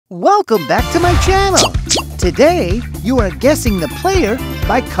Welcome back to my channel. Today, you are guessing the player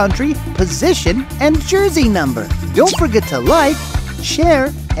by country, position, and jersey number. Don't forget to like,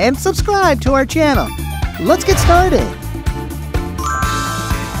 share, and subscribe to our channel. Let's get started.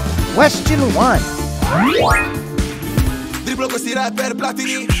 Question 1. Dribblo questi rapper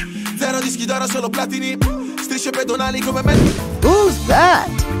platini, zero dischi d'oro solo platini, strisce pedonali come Messi. Who's that?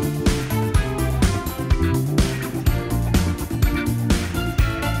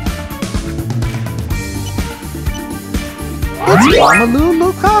 It's Romelu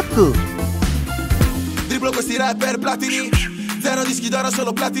Lukaku. Dribblo questi rapper platini, zero dischi d'oro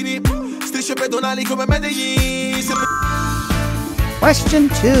solo platini, strisce pedonali come Medellin. Question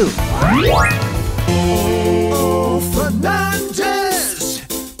 2. Oh, Fernandez.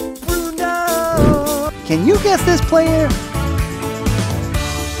 Bruno. Can you guess this player?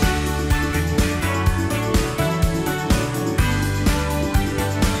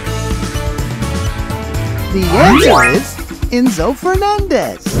 The answer is Enzo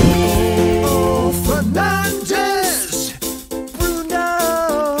Fernandez. Oh, Fernandez. Bruno.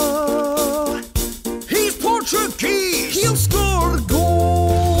 He's Portuguese. He'll score a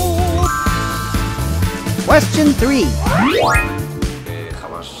goal. Question 3.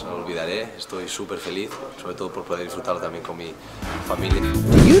 Jamás lo olvidaré, estoy súper feliz, sobre todo por poder disfrutarlo también con mi familia.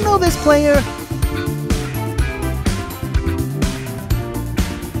 Do you know this player?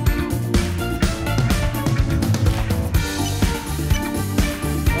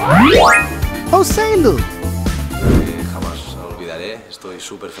 Joselu. Jamás lo olvidaré, estoy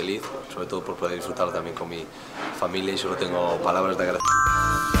súper feliz, sobre todo por poder disfrutarlo también con mi familia y solo tengo palabras de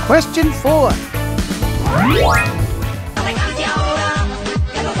agradecimiento. Question 4.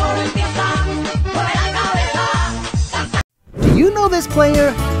 Do you know this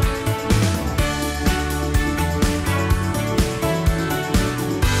player?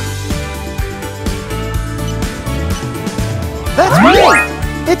 That's right!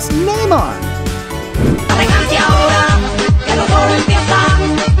 It's Neymar!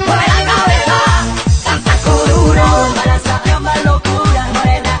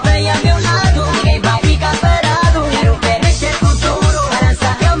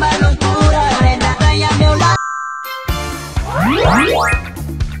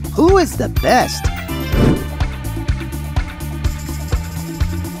 Who is the best?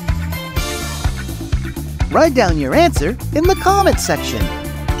 Write down your answer in the comment section.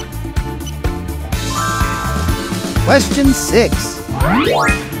 Question 6.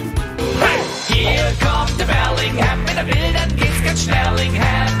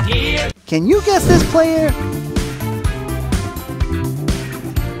 Can you guess this player?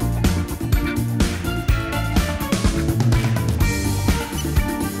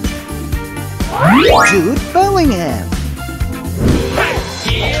 Jude Bellingham.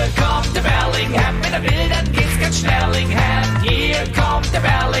 Hier kommt der Bellingham, wenn will, dann geht's ganz schnellingham. Hier kommt der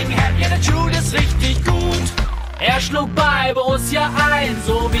Bellingham, ja der Jude ist richtig gut. Schlug bei Borussia ein,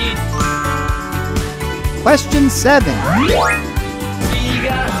 so wie Question 7.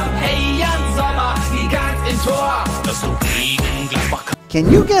 Sieger, hey Jan Sommer, Gigant im Tor. Das so gegen Gladbach.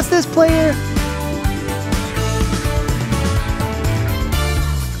 Can you guess this player?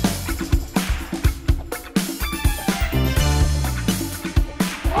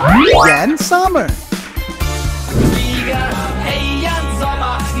 Jan Sommer. Sieger, hey Jan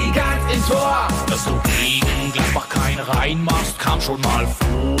Sommer, Gigant im Tor. Dass du gegen Gladbach kein reinmachst, kam schon mal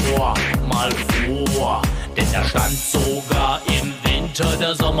vor. Denn da stand sogar im Winter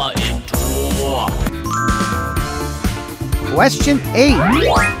der Sommer im Tor. Question 8.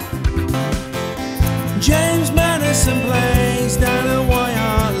 James Madison plays down a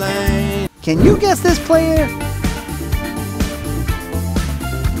wire lane. Can you guess this player?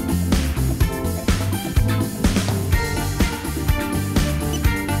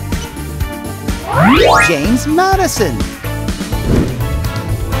 James Madison.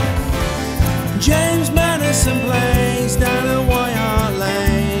 James Madison plays down a wire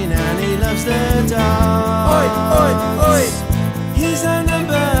lane and he loves the dark. Oi, oi, oi. He's a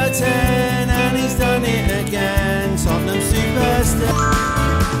number 10 and he's done it again. Tottenham superstar.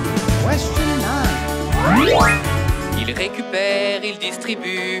 Question 9. Il récupère, il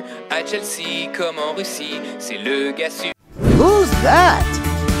distribue, à Chelsea comme en Russie, c'est le gars sûr. Who's that?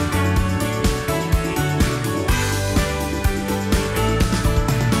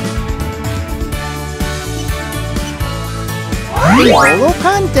 N'Golo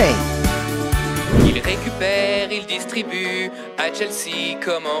Kanté. Il récupère, il distribue, à Chelsea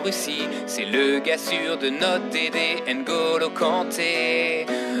comme en Russie, c'est le gars sûr de notre Dédé N'Golo Kanté.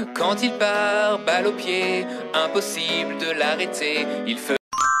 Quand il part, balle au pied, impossible de l'arrêter, il fait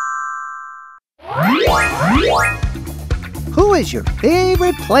Who is your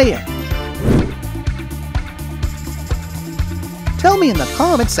favorite player? Tell me in the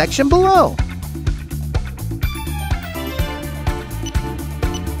comment section below.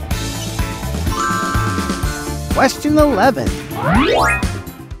 Question 11.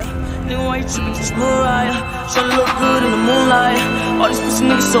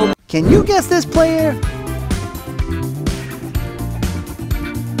 Can you guess this player?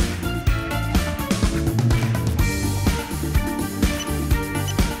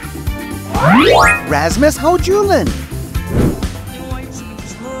 Rasmus Højlund.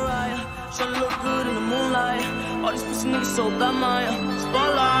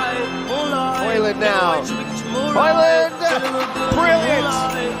 Højlund now. Højlund! Brilliant!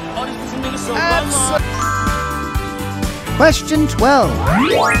 Question 12.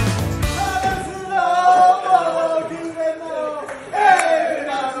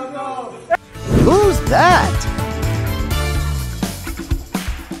 Who's that?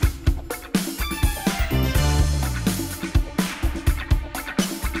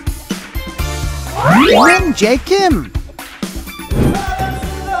 Min Jae Kim.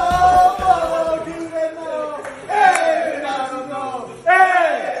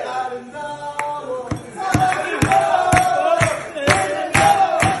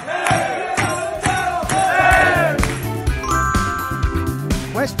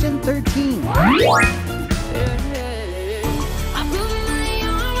 Question 13.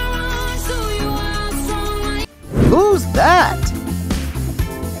 Who's that?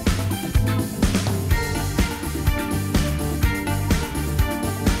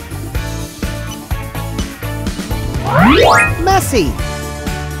 Messi.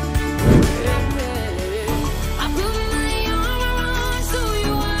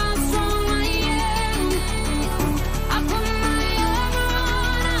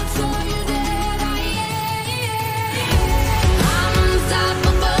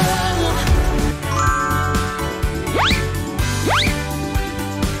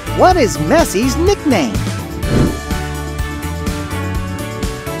 What is Messi's nickname?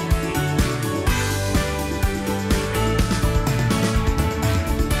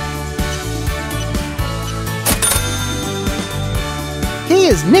 He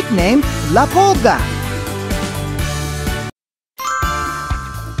is nicknamed La Pulga.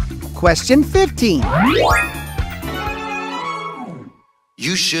 Question 15.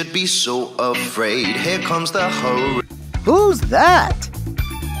 You should be so afraid. Here comes the hurry. Who's that?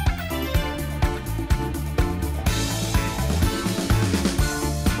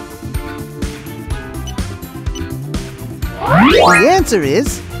 The answer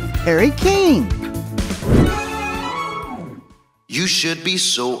is Harry Kane. You should be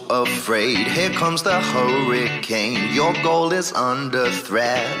so afraid. Here comes the hurricane. Your goal is under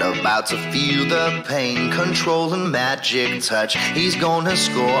threat. About to feel the pain. Control and magic touch. He's gonna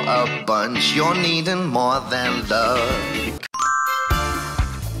score a bunch. You're needing more than love.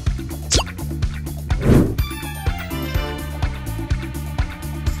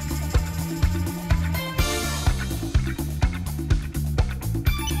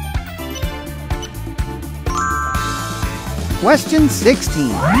 Question 16.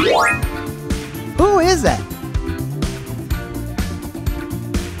 Who is that?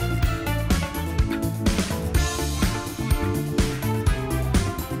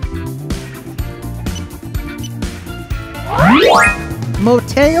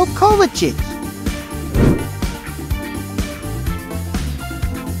 Mateo Kovacic.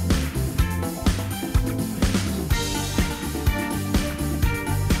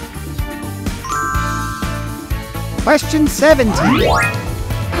 Question 17.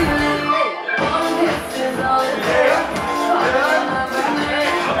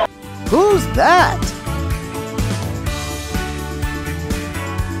 Who's that?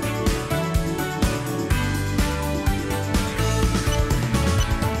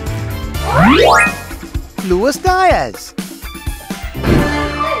 Luis Diaz.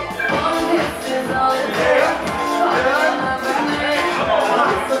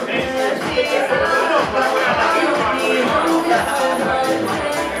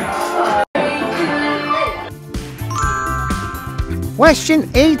 Question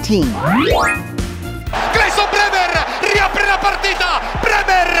 18. Riapre la partita.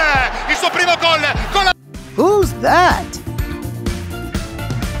 Bremer, il suo primo gol con la... Who's that?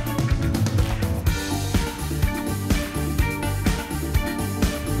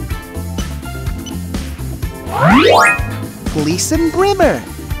 Gleison Bremer.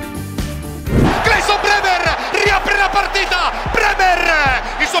 Gleison Bremer riapre la partita. Bremer,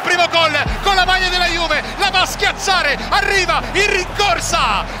 il suo primo gol con la maglia della Juve, la va a schiacciare, arriva in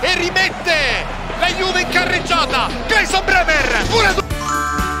rincorsa e rimette la Juve incarrecciata, Clayson Bremer,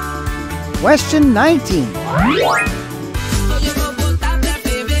 Question 19.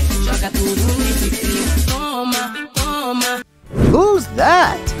 Who's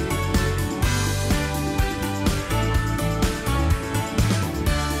that?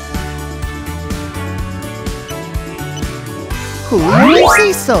 Julio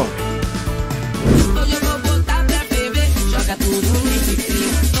Enciso.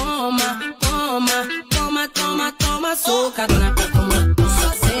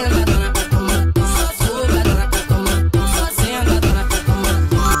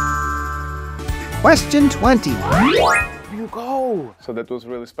 Question 20. You go! So that was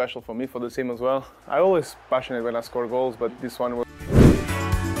really special for me, for the team as well. I always passionate when I score goals, but this one was...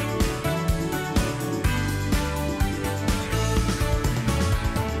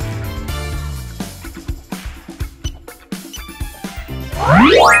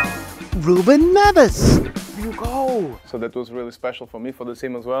 Ruben Neves. You go! So that was really special for me, for the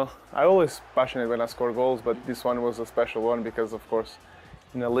team as well. I always passionate when I score goals, but this one was a special one because, of course,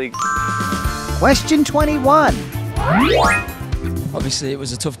 in the league. Question 21. Obviously, it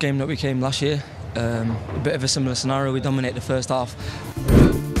was a tough game that we came last year. A bit of a similar scenario. We dominated the first half.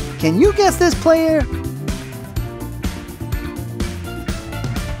 Can you guess this player?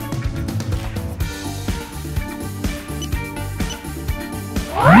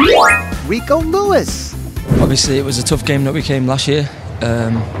 Rico Lewis. Obviously, it was a tough game that we came last year.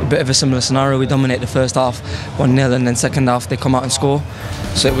 A bit of a similar scenario. We dominated the first half 1-0, and then second half they come out and score.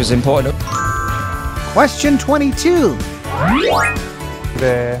 So it was important. Question 22.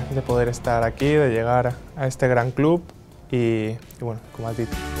 De poder estar aquí, de llegar a este gran club y bueno, como has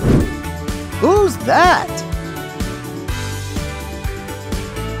dicho. Who's that?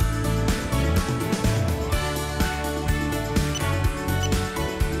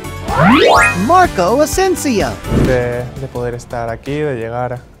 Marco Asensio. De poder estar aquí, de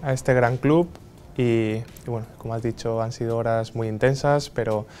llegar a este gran club y bueno, como has dicho, han sido horas muy intensas,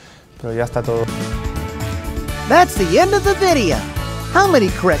 pero ya está todo. That's the end of the video. How many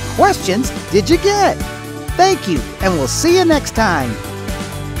correct questions did you get? Thank you, and we'll see you next time.